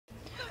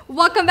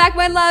Welcome back,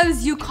 my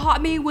loves. You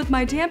caught me with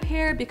my damp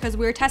hair because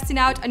we're testing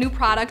out a new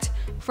product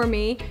for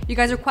me. You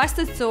guys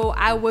requested so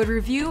I would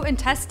review and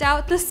test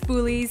out the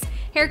Spoolies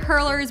hair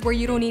curlers where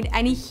you don't need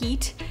any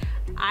heat.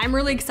 I'm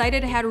really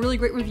excited. I had really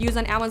great reviews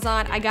on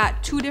Amazon. I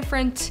got 2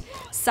 different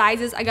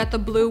sizes. I got the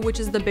blue, which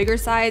is the bigger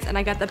size, and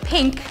I got the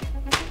pink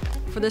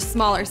for the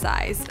smaller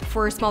size,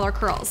 for smaller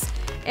curls.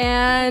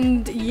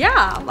 And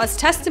yeah, let's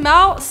test them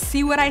out,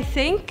 see what I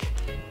think,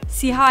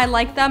 see how I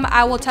like them.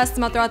 I will test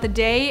them out throughout the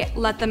day,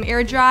 let them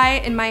air dry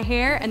in my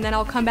hair, and then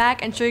I'll come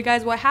back and show you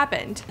guys what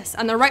happened.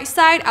 On the right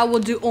side, I will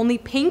do only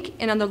pink,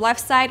 and on the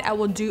left side, I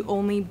will do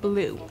only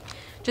blue.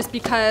 Just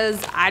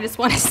because I just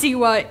want to see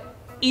what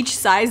each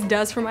size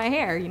does for my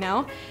hair, you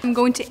know? I'm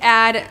going to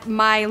add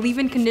my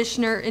leave-in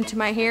conditioner into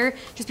my hair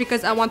just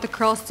because I want the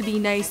curls to be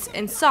nice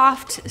and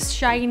soft,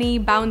 shiny,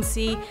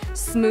 bouncy,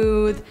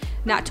 smooth,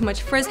 not too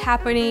much frizz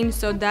happening,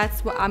 so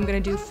that's what I'm gonna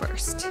do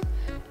first.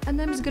 And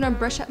then I'm just gonna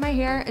brush up my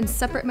hair and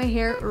separate my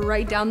hair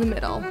right down the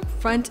middle,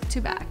 front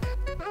to back.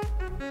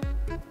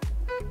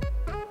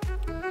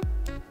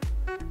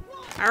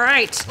 All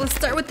right, let's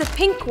start with the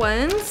pink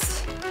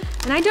ones.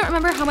 And I don't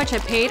remember how much I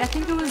paid. I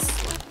think it was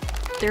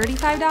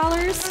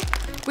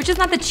 $35, which is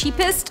not the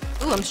cheapest.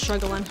 Ooh, I'm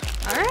struggling.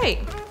 All right,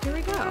 here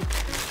we go.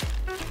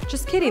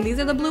 Just kidding, these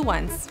are the blue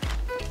ones.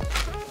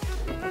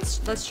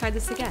 Let's try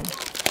this again.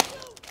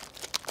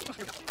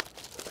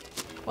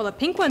 Well, the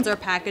pink ones are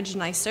packaged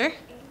nicer.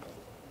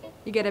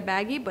 You get a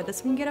baggie, but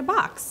this one you get a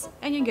box,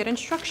 and you get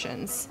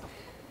instructions.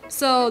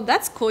 So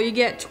that's cool. You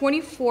get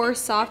 24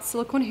 soft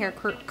silicone hair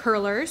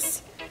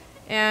curlers.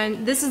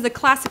 And this is the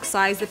classic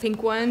size, the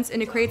pink ones,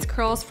 and it creates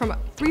curls from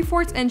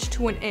 3/4 inch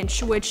to 1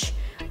 inch, which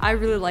I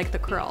really like the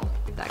curl,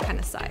 that kind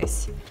of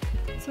size.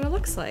 That's what it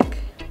looks like.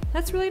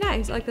 That's really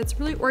nice. Like, that's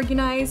really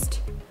organized.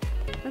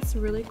 That's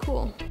really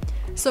cool.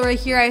 So right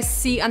here I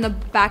see on the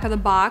back of the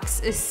box,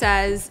 it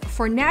says,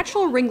 for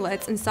natural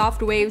ringlets and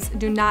soft waves,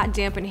 do not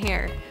dampen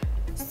hair.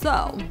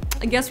 So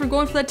I guess we're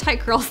going for the tight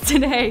curls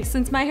today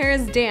since my hair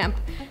is damp.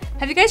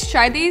 Have you guys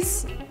tried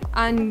these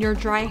on your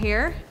dry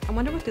hair? I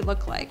wonder what they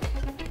look like.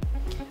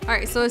 All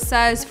right, so it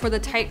says for the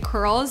tight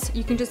curls,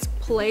 you can just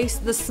place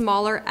the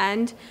smaller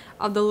end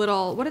of the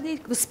little, what are they?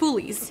 The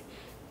spoolies.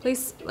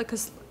 Place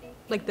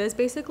like this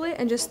basically,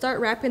 and just start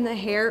wrapping the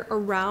hair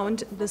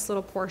around this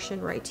little portion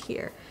right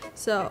here.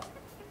 So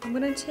I'm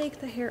gonna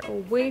take the hair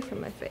away from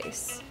my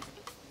face.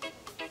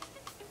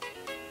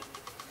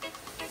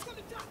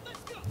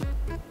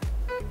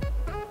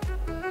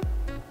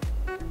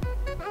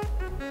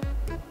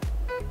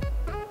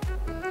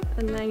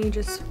 And then you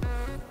just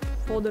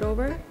fold it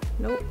over.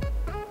 Nope.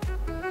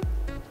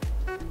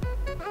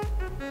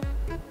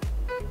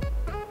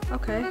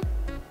 Okay,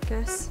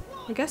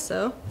 I guess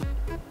so.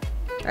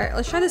 All right,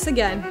 let's try this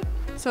again.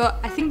 So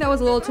I think that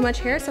was a little too much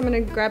hair, so I'm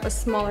gonna grab a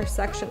smaller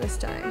section this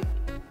time.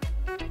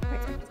 All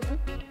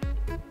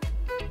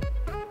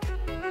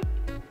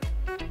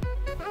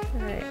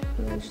right,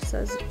 and then it just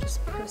says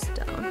just press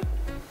down.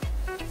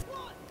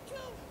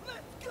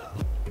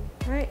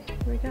 All right, here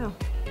we go.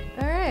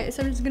 All right,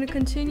 so I'm just gonna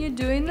continue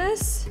doing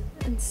this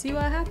and see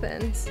what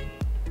happens.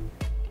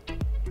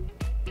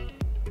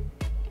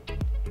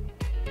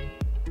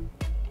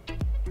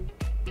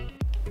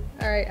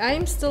 All right, I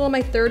am still on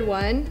my 3rd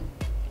one,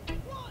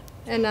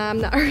 and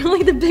I'm not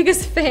really the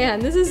biggest fan.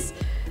 This is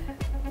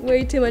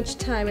way too much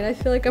time, and I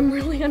feel like I'm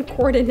really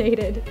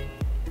uncoordinated.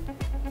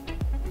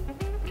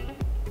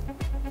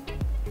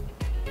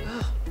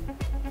 Oh,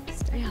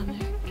 stay on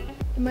there.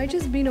 Am I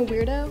just being a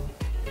weirdo?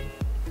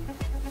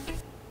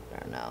 I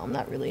don't know, I'm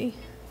not really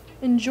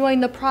enjoying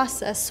the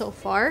process so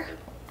far.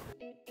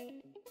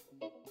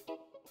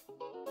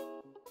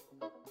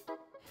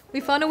 We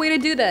found a way to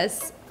do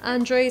this.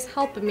 Andre's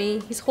helping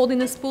me. He's holding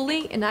the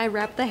spoolie and I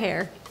wrap the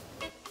hair.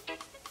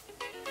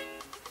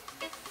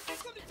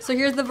 So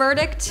here's the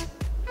verdict.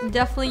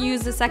 Definitely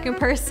use the second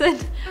person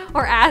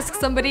or ask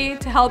somebody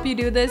to help you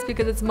do this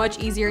because it's much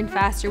easier and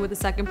faster with the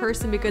second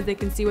person because they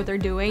can see what they're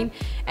doing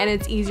and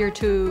it's easier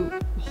to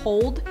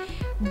hold.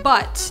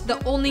 But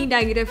the only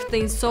negative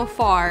thing so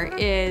far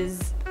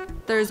is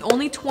there's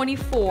only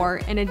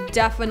 24 and it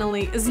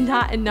definitely is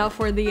not enough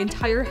for the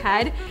entire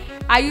head.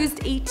 I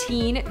used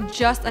 18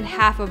 just on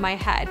half of my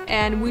head,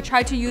 and we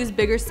tried to use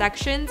bigger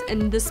sections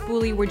and the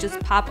spoolie would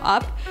just pop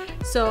up.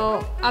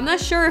 So I'm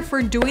not sure if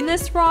we're doing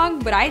this wrong,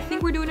 but I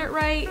think we're doing it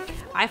right.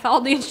 I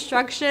followed the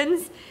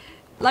instructions.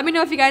 Let me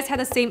know if you guys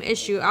had the same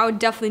issue. I would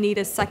definitely need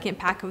a second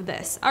pack of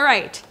this. All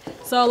right,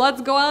 so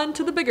let's go on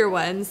to the bigger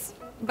ones.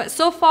 But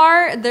so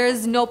far,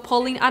 there's no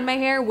pulling on my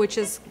hair, which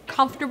is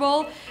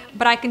comfortable,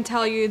 but I can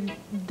tell you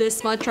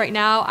this much right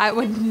now, I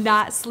would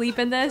not sleep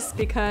in this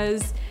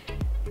because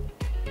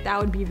that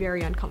would be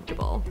very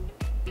uncomfortable.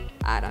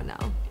 I don't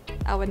know.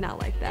 I would not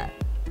like that.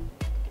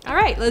 All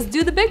right, let's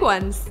do the big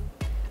ones.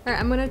 All right,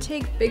 I'm gonna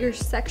take bigger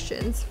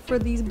sections for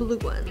these blue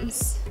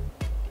ones.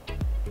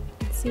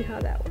 Let's see how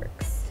that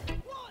works.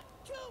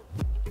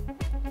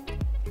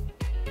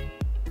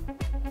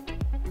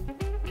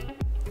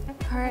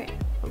 All right,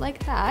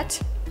 like that.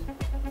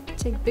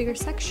 Take bigger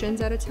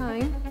sections at a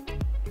time.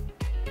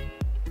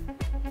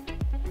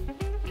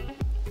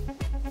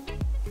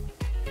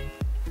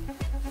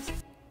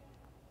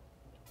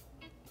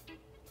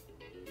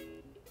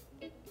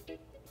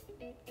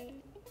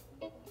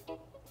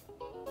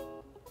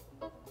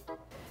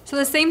 So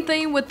the same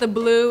thing with the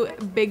blue,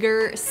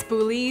 bigger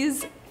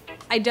spoolies.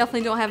 I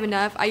definitely don't have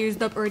enough. I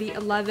used up already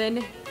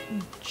 11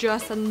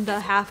 just on the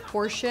half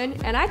portion.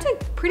 And I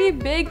took pretty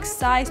big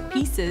size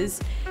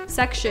pieces,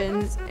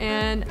 sections,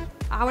 and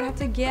I would have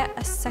to get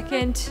a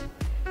second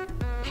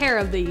pair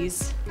of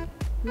these.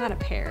 Not a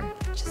pair,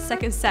 just a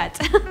second set.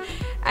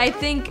 I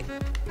think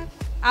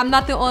I'm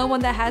not the only one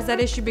that has that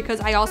issue because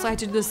I also had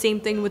to do the same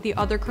thing with the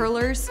other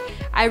curlers.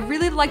 I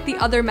really like the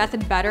other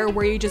method better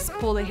where you just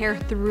pull the hair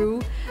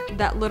through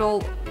that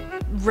little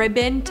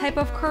ribbon type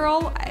of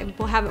curl. I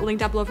will have it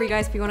linked up below for you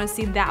guys if you want to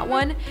see that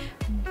one.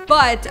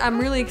 But I'm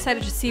really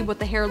excited to see what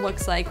the hair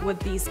looks like with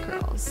these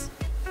curls.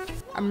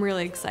 I'm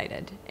really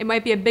excited. It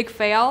might be a big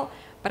fail,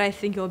 but I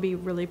think it'll be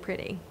really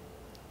pretty.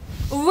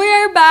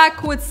 We're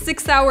back with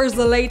 6 hours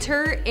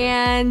later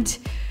and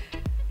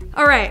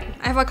all right,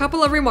 I have a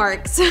couple of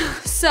remarks.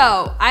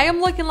 So I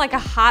am looking like a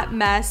hot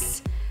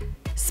mess.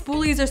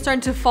 Spoolies are starting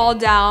to fall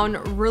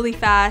down really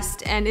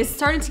fast and it's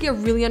starting to get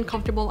really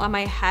uncomfortable on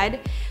my head.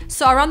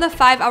 So around the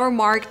 5 hour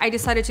mark, I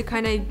decided to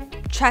kind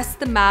of test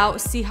them out,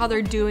 see how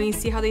they're doing,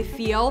 see how they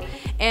feel,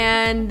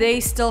 and they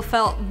still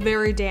felt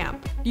very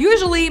damp.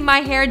 Usually my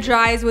hair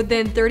dries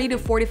within 30 to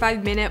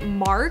 45 minute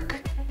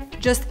mark,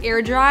 just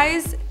air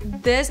dries.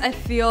 This I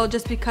feel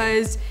just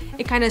because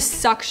it kind of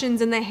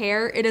suctions in the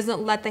hair, it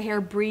doesn't let the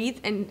hair breathe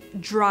and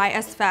dry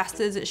as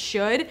fast as it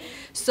should.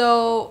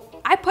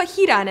 So I put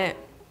heat on it.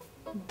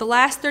 The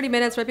last 30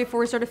 minutes right before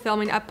we started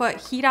filming, I put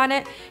heat on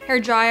it, hair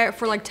dry it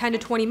for like 10 to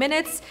 20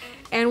 minutes,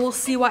 and we'll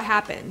see what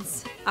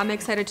happens. I'm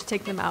excited to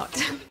take them out.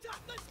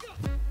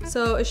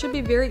 So it should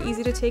be very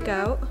easy to take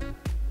out.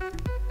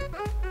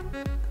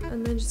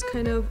 And then just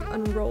kind of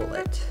unroll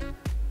it.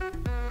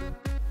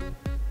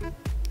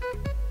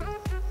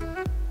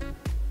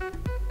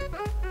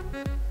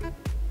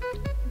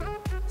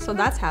 So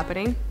that's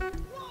happening.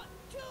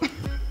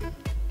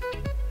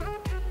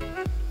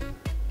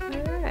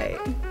 Alright.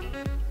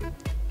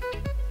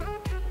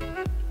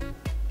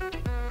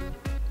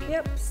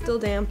 Yep, still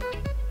damp.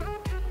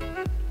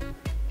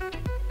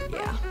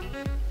 Yeah.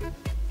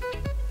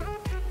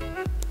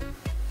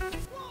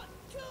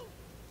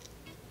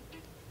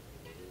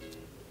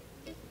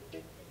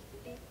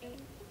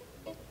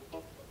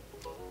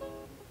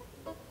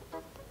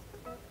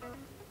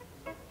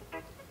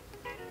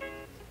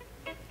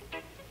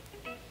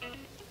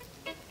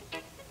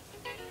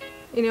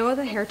 You know what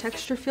the hair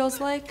texture feels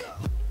like?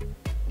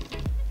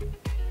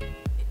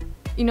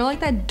 You know, like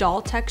that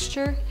doll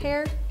texture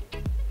hair?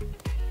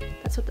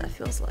 That's what that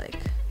feels like.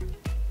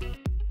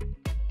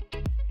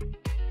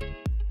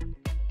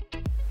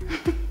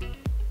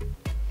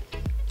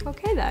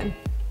 Okay then.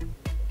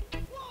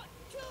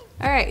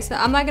 All right, so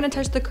I'm not gonna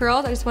touch the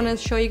curls. I just wanna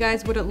show you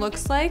guys what it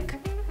looks like.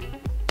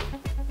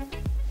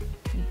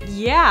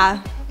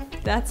 Yeah,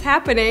 that's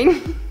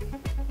happening.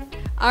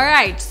 All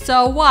right,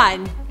 so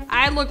one,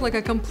 I look like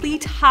a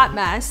complete hot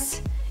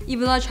mess.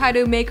 Even though I try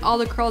to make all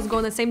the curls go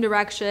in the same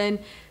direction,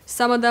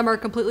 some of them are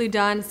completely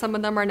done, some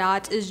of them are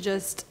not. It's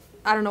just,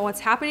 I don't know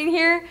what's happening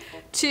here.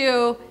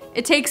 Two,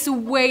 it takes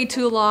way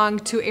too long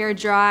to air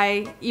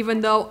dry, even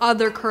though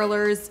other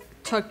curlers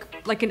took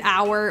like an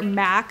hour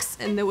max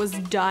and it was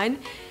done.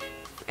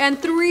 And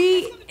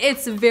three,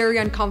 it's very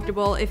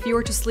uncomfortable. If you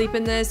were to sleep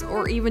in this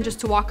or even just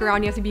to walk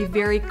around, you have to be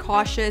very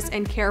cautious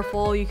and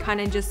careful. You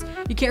kind of just,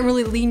 you can't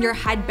really lean your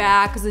head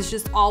back because it's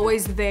just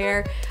always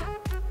there.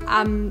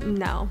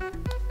 No.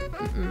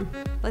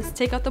 Let's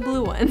take out the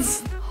blue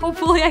ones.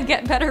 Hopefully I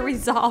get better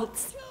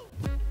results.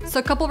 So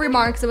a couple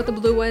remarks about the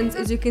blue ones.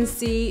 As you can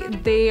see,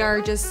 they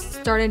are just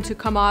starting to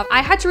come off.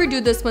 I had to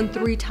redo this one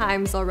 3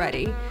 times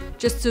already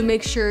just to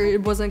make sure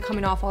it wasn't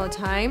coming off all the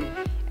time.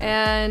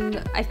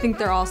 And I think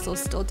they're also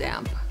still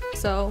damp.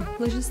 So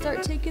let's just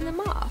start taking them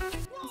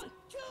off.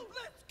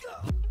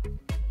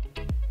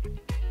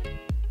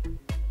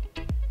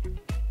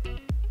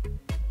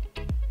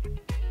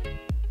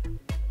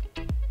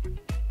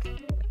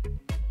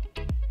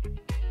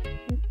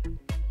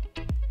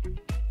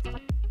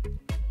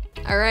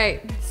 All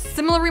right,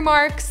 similar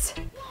remarks.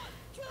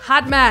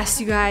 Hot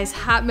mess, you guys,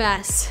 hot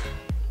mess.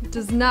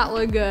 Does not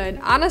look good.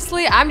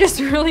 Honestly, I'm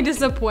just really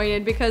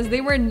disappointed because they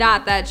were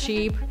not that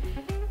cheap.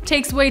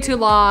 Takes way too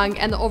long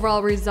and the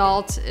overall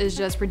result is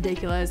just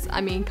ridiculous. I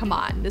mean, come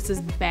on, this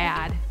is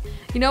bad.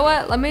 You know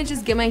what? Let me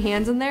just get my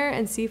hands in there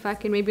and see if I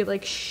can maybe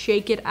like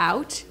shake it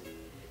out.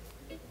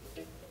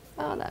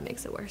 Oh, that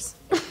makes it worse.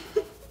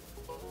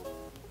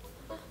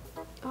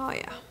 Oh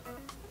yeah.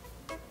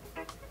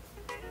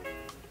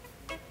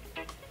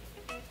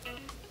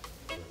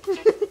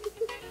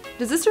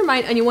 Does this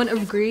remind anyone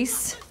of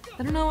Grease?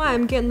 I don't know why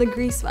I'm getting the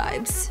Grease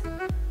vibes.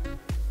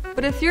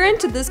 But if you're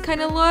into this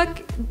kind of look,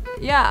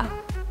 yeah,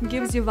 it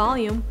gives you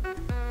volume.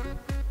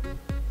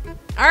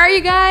 All right,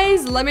 you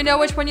guys, let me know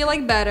which one you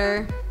like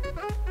better.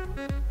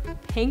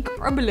 Pink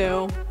or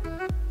blue?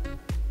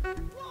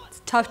 It's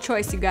a tough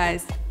choice, you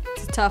guys.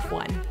 It's a tough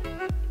one.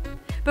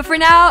 But for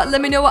now,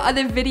 let me know what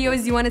other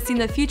videos you want to see in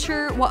the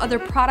future, what other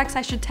products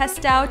I should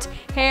test out,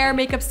 hair,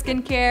 makeup,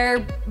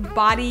 skincare,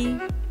 body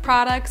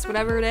products,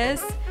 whatever it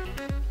is.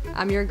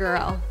 I'm your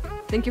girl.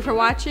 Thank you for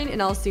watching,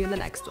 and I'll see you in the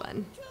next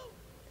one.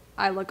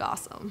 I look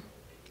awesome.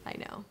 I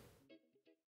know.